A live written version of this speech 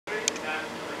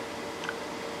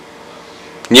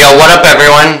Yo, what up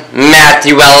everyone?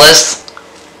 Matthew Ellis,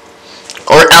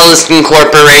 or Ellis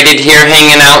Incorporated, here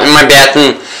hanging out in my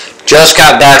bathroom. Just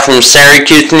got back from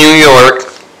Syracuse, New York,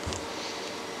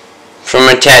 from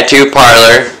a tattoo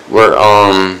parlor where,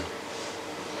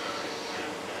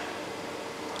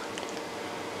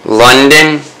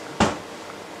 London,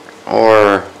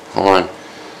 or, hold on.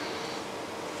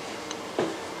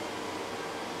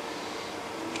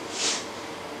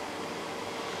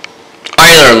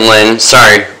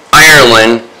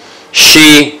 Ireland,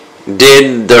 she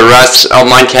did the rest of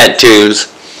my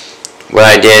tattoos, what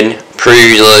I did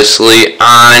previously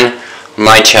on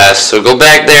my chest. So go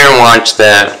back there and watch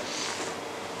those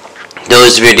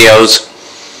videos.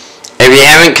 If you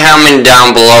haven't commented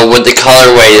down below what the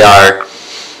colorways are,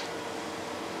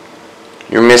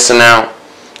 you're missing out.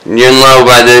 You'll know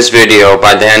by this video,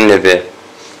 by the end of it,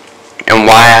 and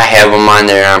why I have them on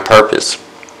there on purpose.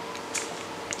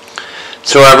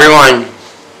 So everyone,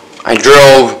 I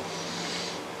drove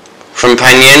from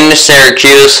Penn to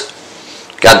Syracuse,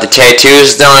 got the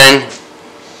tattoos done,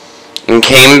 and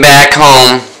came back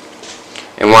home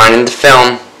and wanted to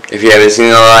film. If you haven't seen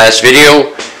the last video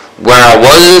where I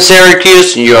was in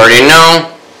Syracuse, you already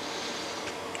know.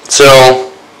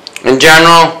 So, in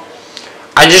general,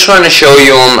 I just want to show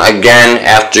you them again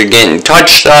after getting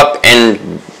touched up and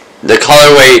the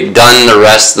colorway done the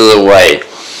rest of the way.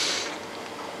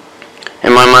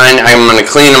 In my mind, I'm going to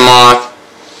clean them off,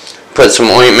 put some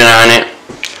ointment on it.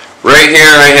 Right here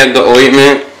I have the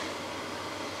ointment.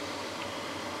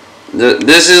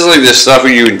 This is like the stuff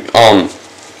you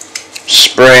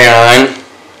spray on,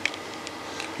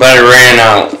 but it ran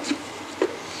out.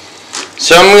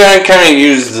 So I'm going to kind of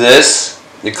use this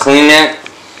to clean it,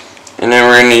 and then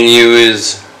we're going to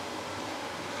use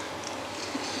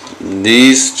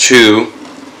these two.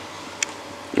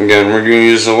 Again, we're going to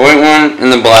use the white one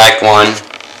and the black one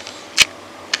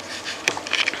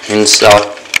and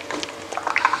stuff.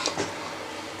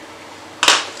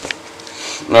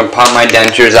 I'm going to pop my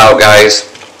dentures out, guys.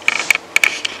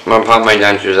 I'm going to pop my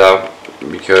dentures out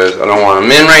because I don't want them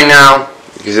in right now,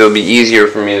 because it'll be easier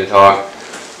for me to talk.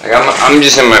 I'm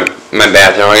just in my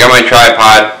bathroom. I got my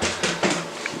tripod.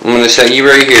 I'm going to set you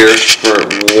right here for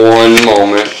 1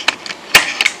 moment.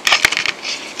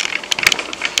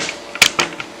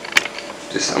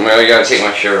 I gotta take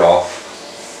my shirt off.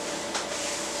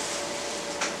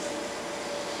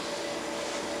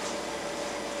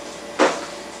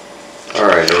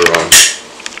 Alright, everyone.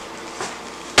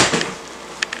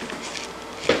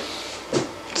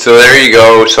 So there you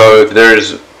go. So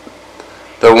there's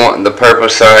the purple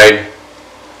side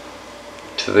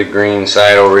to the green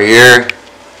side over here.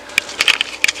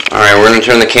 Alright, we're gonna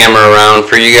turn the camera around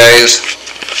for you guys.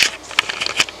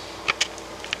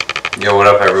 Yo, what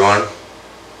up everyone?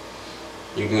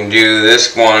 You can do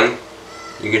this one.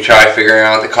 You can try figuring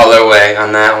out the colorway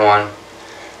on that one.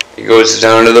 It goes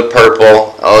down to the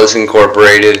purple, Ellis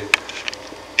Incorporated.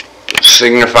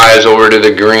 Signifies over to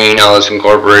the green, Ellis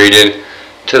Incorporated,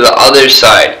 to the other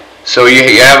side. So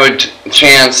you have a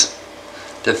chance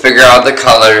to figure out the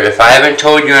color. If I haven't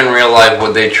told you in real life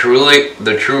what the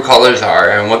true colors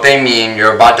are and what they mean,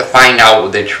 you're about to find out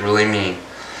what they truly mean.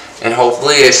 And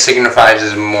hopefully it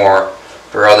signifies more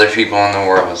for other people in the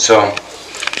world. So,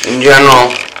 in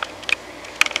general,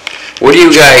 what do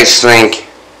you guys think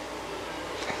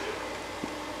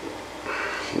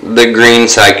the green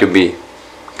side could be?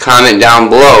 Comment down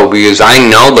below, because I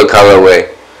know the colorway.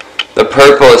 The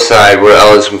purple side where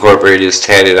Ellis Incorporated is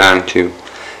tatted onto.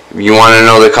 If you want to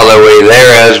know the colorway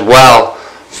there as well,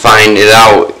 find it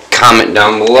out. Comment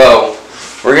down below.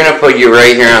 We're going to put you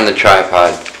right here on the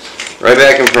tripod. Right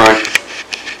back in front.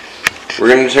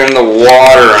 We're going to turn the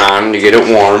water on to get it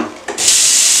warm.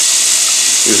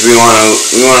 Because we want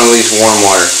at least warm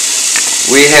water.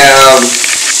 We have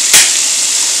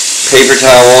paper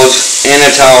towels and a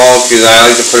towel, because I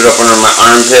like to put it up under my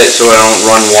armpit so I don't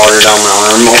run water down my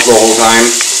arm the whole time.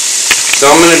 So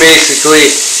I'm going to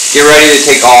basically get ready to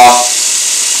take off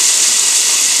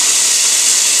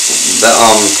the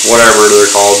whatever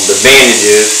they're called, the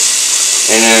bandages,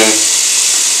 and then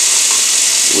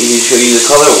we can show you the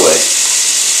colorway.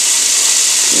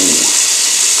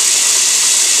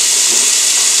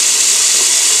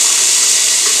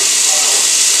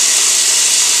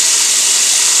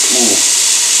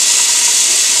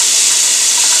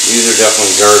 These are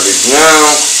definitely garbage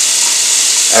now,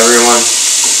 everyone.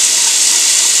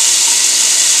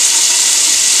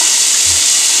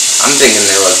 I'm thinking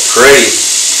they look pretty.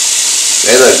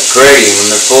 They look pretty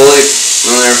when they're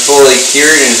fully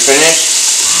cured and finished.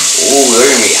 Ooh,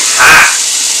 they're gonna be hot.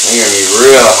 They're gonna be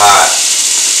real hot.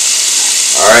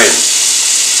 Alright.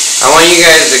 I want you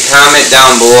guys to comment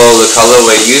down below the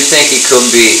colorway you think it could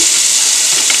be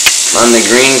on the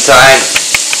green side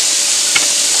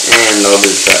and the other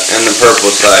side and the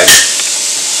purple side.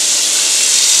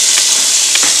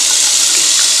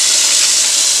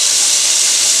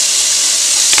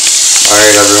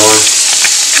 Alright everyone.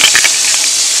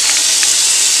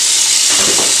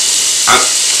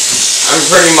 I'm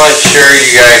pretty much sure you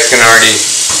guys can already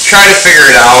try to figure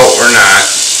it out or not.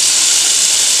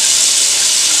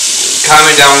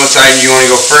 Comment down what side you want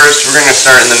to go first. We're going to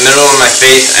start in the middle of my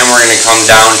face and we're going to come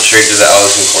down straight to the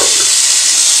Ellis Incorporated.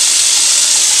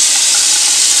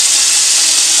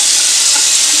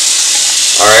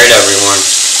 Alright everyone.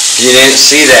 If you didn't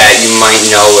see that, you might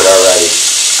know it already.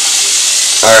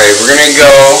 Alright, we're going to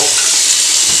go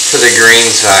to the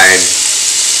green side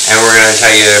and we're going to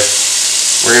tell you,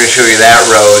 we're going to show you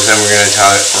that rose and we're going to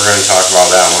talk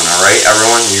about that one. Alright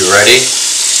everyone, you ready?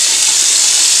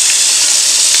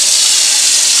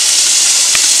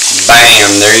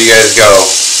 Bam! There you guys go.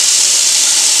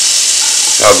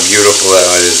 How beautiful that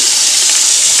is.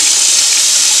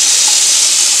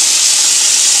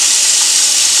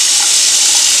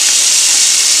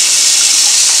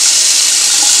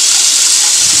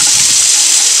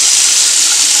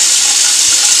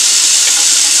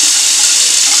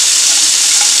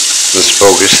 Let's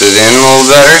focus it in a little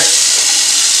better.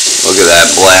 Look at that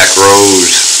black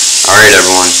rose. Alright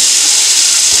everyone.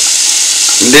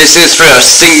 This is for a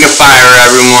signifier,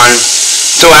 everyone.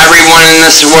 So everyone in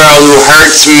this world who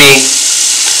hurts me,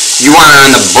 you want on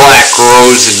the black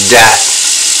rose of death.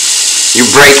 You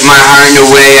break my heart in a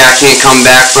way I can't come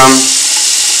back from.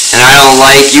 And I don't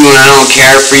like you and I don't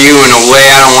care for you in a way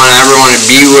I don't want everyone to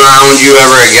be around you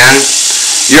ever again.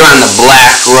 You're on the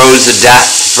black rose of death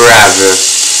forever.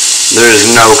 There's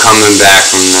no coming back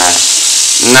from that.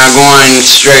 Now going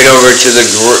straight over to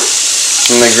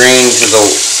from the green to the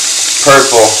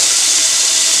purple.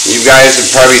 You guys have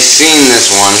probably seen this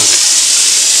one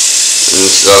and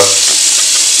stuff.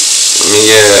 Let me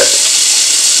get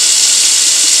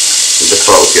the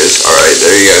focus. Alright,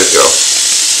 there you guys go.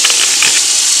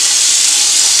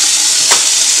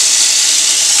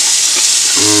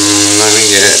 Let me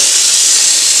get it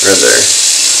right there.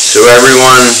 So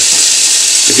everyone,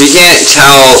 if you can't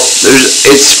tell,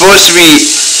 it's supposed to be,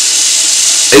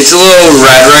 it's a little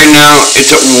red right now.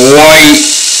 It's a white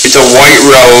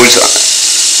rose.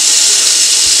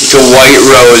 It's a white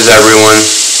rose, everyone.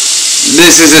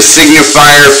 This is a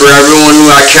signifier for everyone who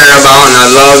I care about and I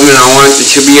love and I want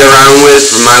to be around with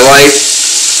for my life.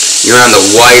 You're on the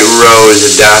white rose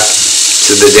of death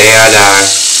to the day I die.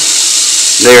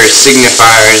 They are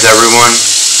signifiers, everyone.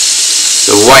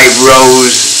 The white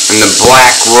rose and the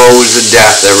black rose of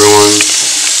death, everyone.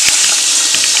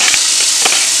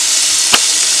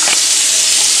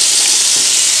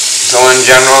 So in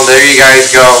general, there you guys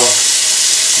go.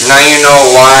 Now you know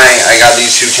why I got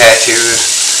these two tattoos.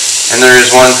 And there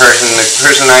is one person, the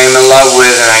person I am in love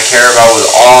with and I care about with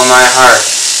all my heart.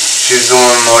 She's the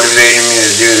one motivating me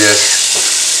to do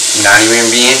this. Not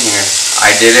even being here.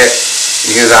 I did it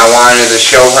because I wanted to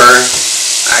show her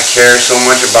I care so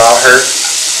much about her.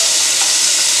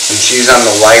 And she's on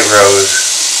the white rose.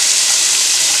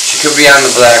 She could be on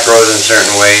the black rose in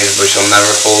certain ways, but she'll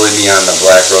never fully be on the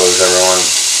black rose, everyone.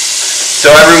 So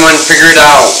everyone, figure it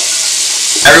out.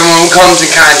 Everyone who comes in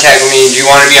contact with me, do you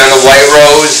want to be on the white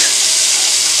rose?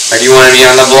 Or do you want to be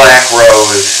on the black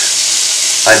rose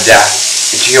of death?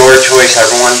 It's your choice,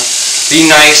 everyone. Be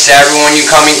nice to everyone you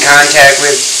come in contact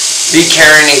with. Be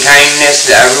caring and kindness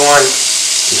to everyone.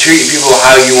 And treat people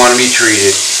how you want to be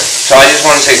treated. So I just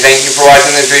want to say thank you for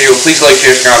watching this video. Please like,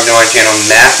 share, subscribe to my channel,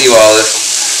 Matthew Ellis,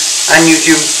 on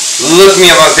YouTube. Look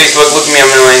me up on Facebook, look me up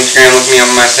on my Instagram, look me up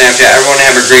on my Snapchat. Everyone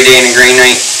have a great day and a great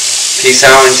night. Peace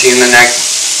out and see you in the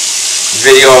next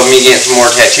video of me getting some more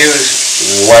tattoos,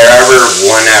 wherever,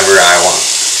 whenever I want.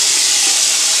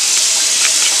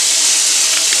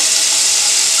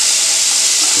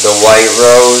 The white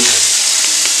rose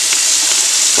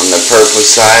on the purple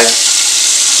side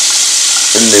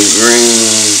and the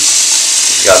green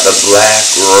got the black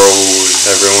rose,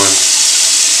 everyone.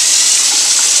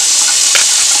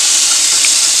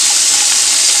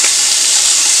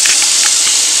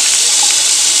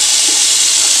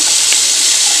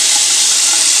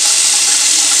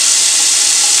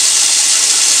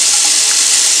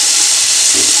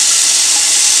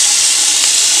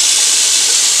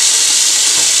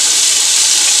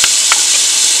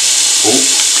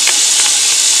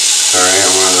 Sorry,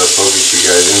 I wanted to focus you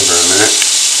guys in for a minute.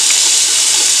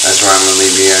 That's where I'm going to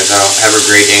leave you guys out. Have a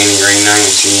great day and a great night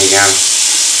and see you again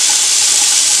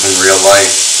in real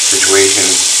life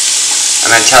situations.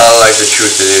 And I tell it like the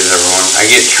truth it is, everyone. I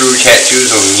get true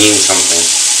tattoos when it means something.